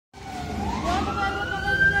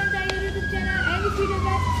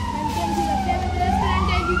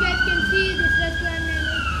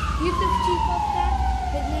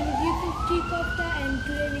Kofta, and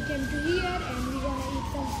today we came to here and we're gonna eat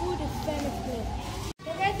some food. It's famous place.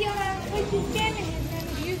 So guys, here I'm with his name. His name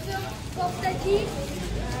is Yusuf Koftaji.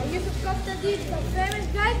 Yusuf Koftaji is a famous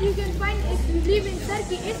guy. You can find if you live in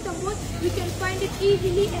Turkey, Istanbul, you can find it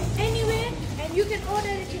easily and anywhere, and you can order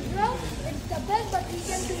it as well. It's the best, but we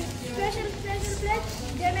came to this special place.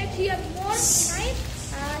 They make here more nice.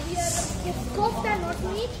 Here it's kofta, not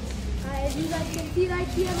meat. As you guys can see right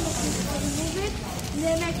here, let me remove it.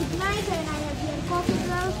 They make it nice, and I have here coffee as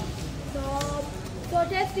well. So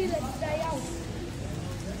tasty. Let's try out.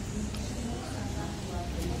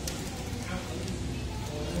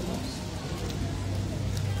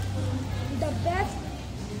 The best,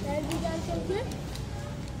 as you guys can see.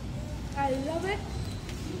 I love it.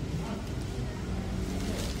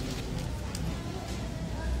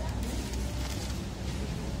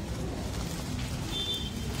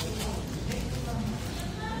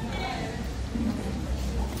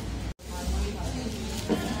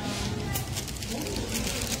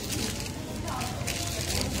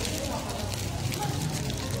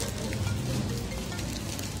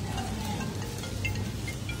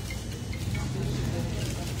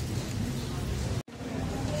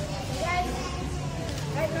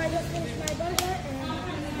 I just finished my burger and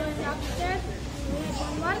we're going upstairs. We have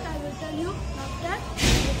one more. I will tell you after.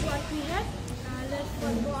 That's what we had. Let's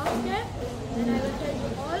first go upstairs and I will tell you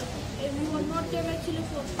all. If we want more time actually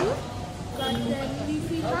for food, but then we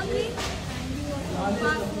feel hungry and we want to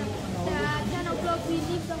past 10 o'clock we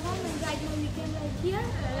leave the home, and right now we came right here.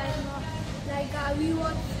 Right now, we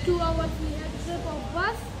was 2 hours. We had trip of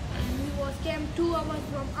bus and we came 2 hours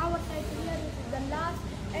from our side to here. This is the last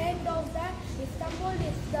end of that Istanbul.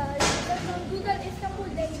 It's the on Google Istanbul,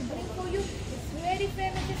 they will bring for you. It's very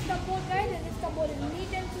famous Istanbul, guys, and Istanbul is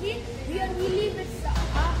neat and clean. Here we live, it's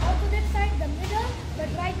opposite side, the middle, but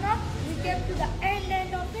right now we came to the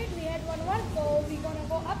end of it. We had one, so we're gonna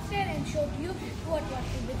go upstairs and show you what was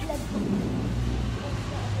it. Let's go.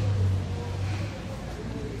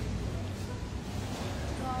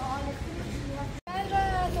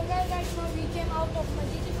 So guys, right now we came out of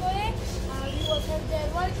Masjid Kore. We was at their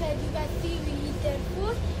work. As you guys see, we eat their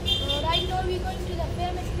food. Right now we're going to the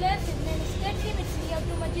famous place. His name is Taksim. It's near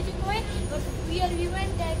to Masjid Kore. But where we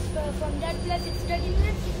went, from that place it's 30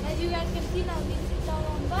 minutes. As you guys can see now, we sit down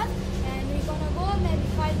on bus and we're gonna go maybe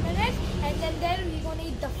 5 minutes, and then there we're gonna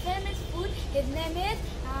eat the famous food. His name is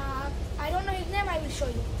I don't know his name. I will show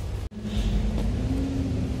you.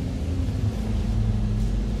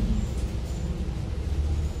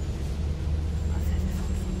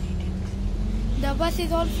 The bus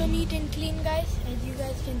is also neat and clean, guys, as you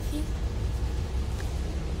guys can see.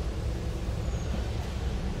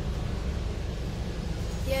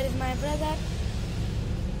 Here is my brother.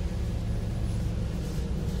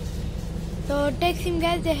 So Taksim,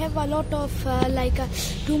 guys, they have a lot of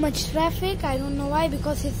too much traffic. I don't know why,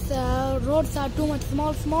 because its roads are too much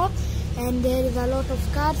small, and there is a lot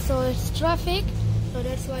of cars, so it's traffic. So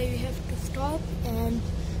that's why we have to stop and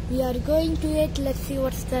we are going to it. Let's see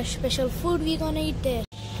what's the special food we're gonna eat there.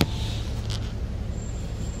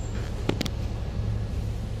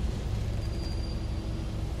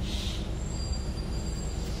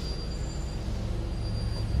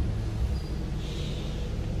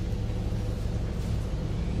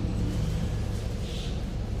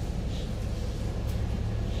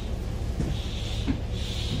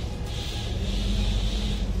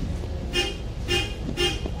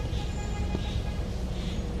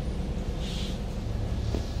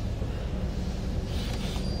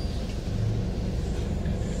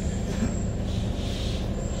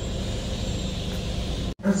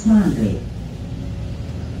 Osman Bey.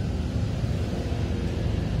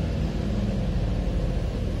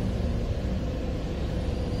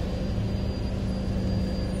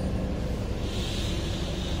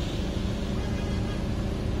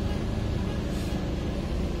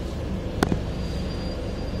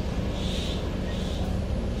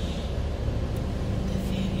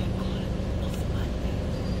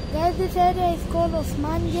 Guys, this area is called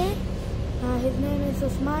Osman J. His name is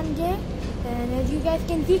Osman J. And as you guys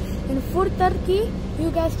can see, in full Turkey, you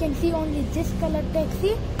guys can see only this color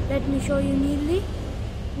taxi. Let me show you neatly.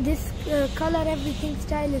 This color, everything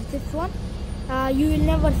style is this one. You will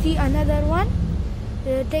never see another one.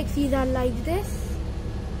 Taxis are like this.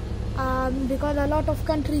 Because a lot of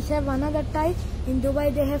countries have another type. In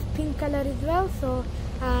Dubai they have pink color as well. So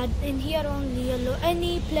in here only yellow.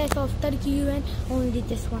 Any place of Turkey you went, only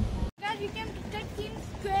this one. Guys, we came to Taksim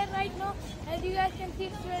Square right now. As you guys can see,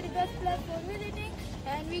 it's the best place for visiting.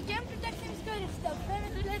 and we came to Taksim Square. It's the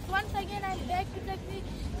famous place. Once again, I'm back to Taksim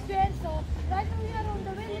Square. So right now we are on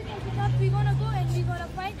the way. We're gonna go and we're gonna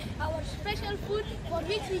find our special food for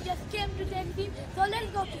which we just came to Taksim. So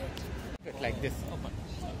let's go to it. Like this. Open.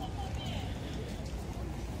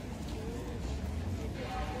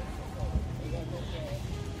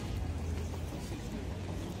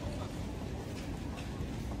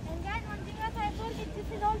 And guys, one thing else I forgot, this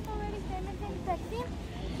is also very famous in Taksim.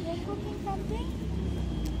 They're cooking something.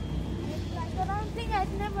 It's like a round thing.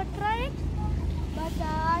 I've never tried, but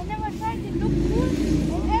I never tried. It looks cool.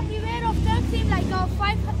 And everywhere of Taksim, like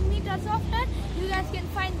 5 meters after, you guys can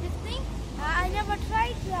find this thing. I never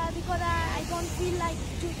tried because I don't feel like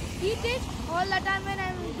to eat it. All the time when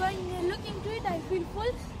I'm going looking to it, I feel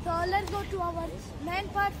full. So let's go to our main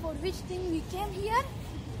part for which thing we came here.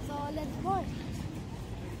 So let's go.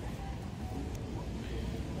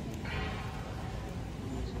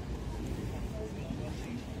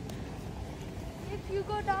 If you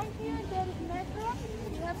go down here, there is metro.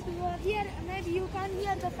 You have to go here. Maybe you can't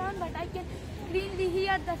hear the sound, but I can clearly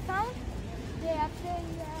hear the sound. They are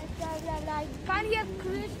saying that I can't hear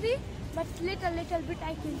clearly, but little bit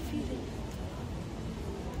I can feel it.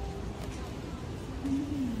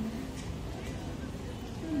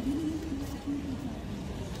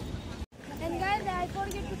 And guys, I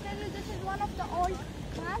forget to tell you, this is one of the old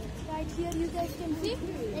masks right here. You guys can see.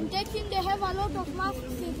 In Taksim, they have a lot of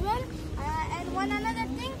masks as well. And one another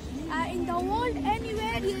thing, in the world,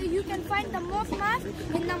 anywhere you can find the most masks.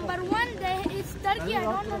 In number 1, there is Turkey. I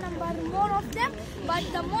don't know number more of them, but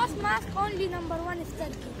the most mask only number 1 is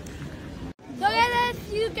Turkey. So guys,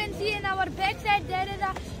 as you can see in our backside, there is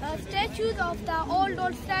a statues of the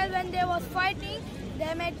old style when they was fighting.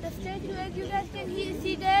 They made the statue, as you guys can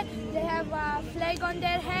see there. They have a flag on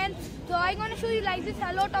their hand. So I'm gonna show you like this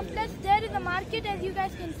a lot of places. There is a market, as you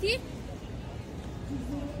guys can see.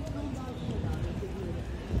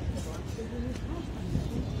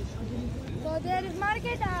 So there is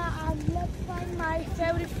market. Let's find my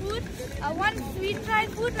favorite food. One sweet fried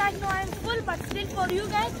food. Right now I'm full, but still for you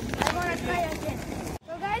guys, I'm gonna try again.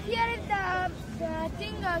 So guys, here is the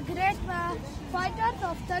thing, great fighters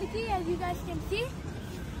of Turkey, as you guys can see.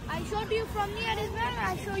 I showed you from near as well.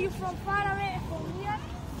 I show you from far away from here.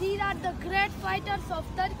 These are the great fighters of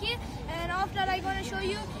Turkey, and after I'm gonna show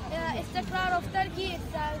you Istiqrar of Turkey.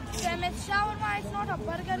 It's a famous shawarma. It's not a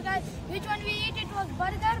burger, guys. Which one we eat? It was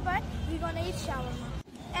burger, but we're gonna eat shawarma.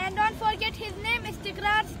 And don't forget his name,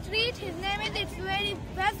 Istiqrar Street. His name is. It's very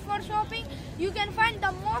best for shopping. You can find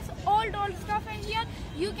the most old stuff in here.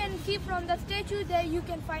 You can see from the statue there. You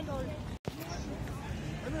can find all.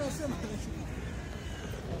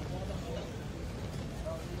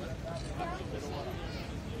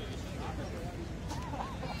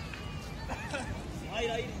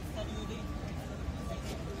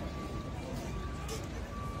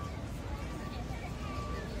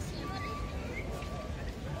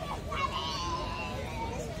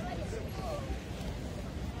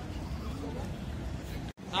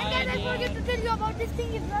 I forget to tell you about this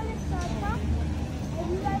thing as well. It's Thumb.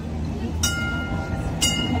 You guys can see.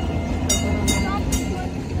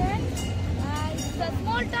 It's a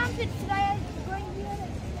small Thumb. It's going here.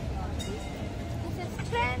 This is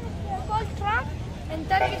train. It's called Trump. In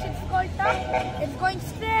Turkish, it's called Thumb. It's going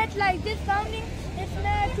straight like this, sounding. It's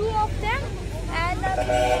 2 of them, and the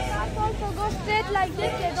cars also go straight like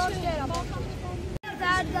this. They don't care about.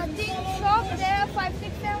 That the thing shop. There are 5,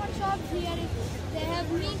 6, 7 shops here. They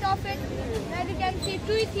have meat of it. As you can see,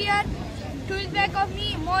 2 is here, 2 is back of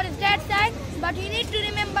me, more is that side. But you need to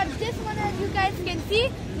remember this one, as you guys can see.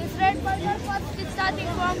 This red burger first is starting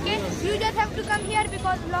from K. You just have to come here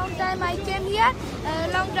because long time I came here,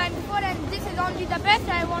 long time before, and this is only the best.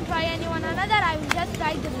 I won't try anyone another. I will just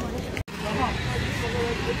try this one.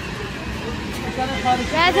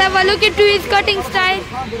 Guys, have a look into his cutting style.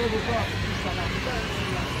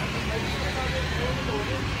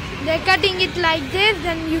 They're cutting it like this,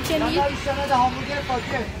 then you can eat.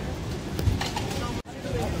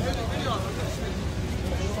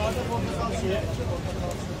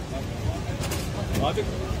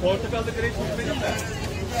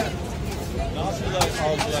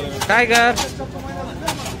 Tiger.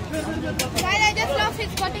 Guys, I just love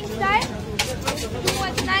his cutting style. Too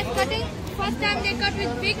much nice cutting. First time they cut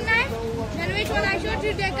with big knife, then which one I showed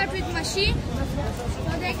you, they cut with machine,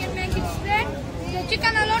 so they can make it straight. The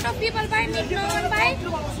chicken, a lot of people buy, meat no one buy.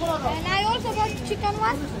 And I also bought chicken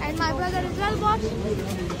one, and my brother as well bought.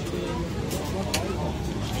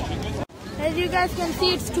 As you guys can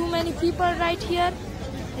see, it's too many people right here.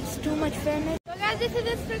 It's too much famous. So guys, this is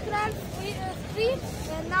Istiqrar Street,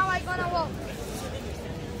 and now I'm gonna walk.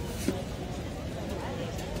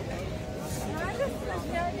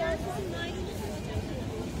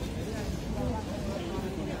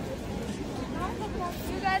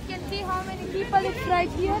 how many people it's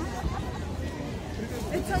right here.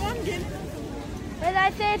 It's someone getting. Well, I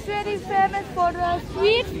say it's very famous for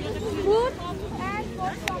sweet food and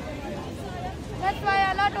for shopping. That's why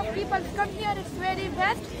a lot of people come here. It's very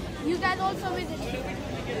best. You guys also visit.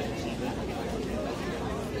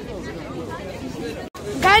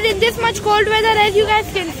 Guys, in this much cold weather, as you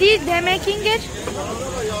guys can see, they're making it.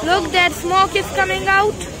 Look, that smoke is coming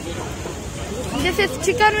out. This is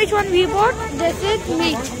chicken, which one we bought. This is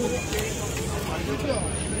meat.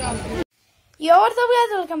 Yo, what's up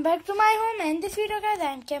guys, welcome back to my home. And this video guys,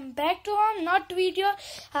 I came back to home, not video.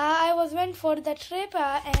 I went for the trip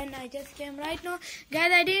and I just came right now.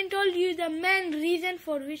 Guys, I didn't tell you the main reason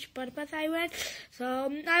for which purpose I went.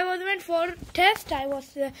 So I went for test. I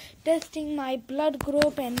was testing my blood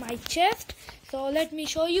group and my chest. So let me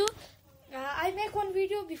show you. I make one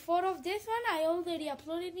video before of this one. I already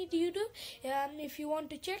uploaded it to YouTube. If you want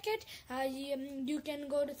to check it, you can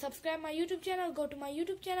go to subscribe my YouTube channel. Go to my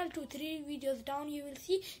YouTube channel. 2-3 videos down, you will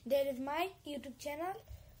see there is my YouTube channel.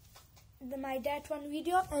 My that one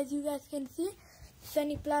video, as you guys can see,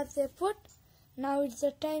 Sunny Plus they put. Now it's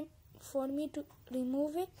the time for me to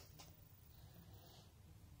remove it.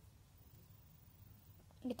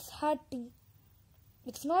 It's hurting.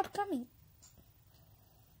 It's not coming.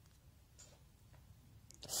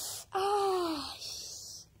 Ah,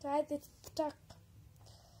 guys, it's stuck.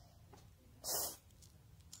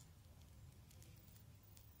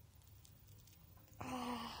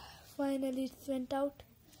 Finally, it went out.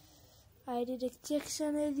 I did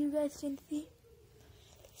extraction, as you guys can see.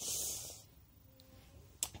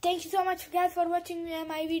 Thank you so much, guys, for watching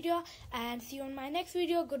my video, and see you on my next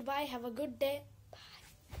video. Goodbye. Have a good day.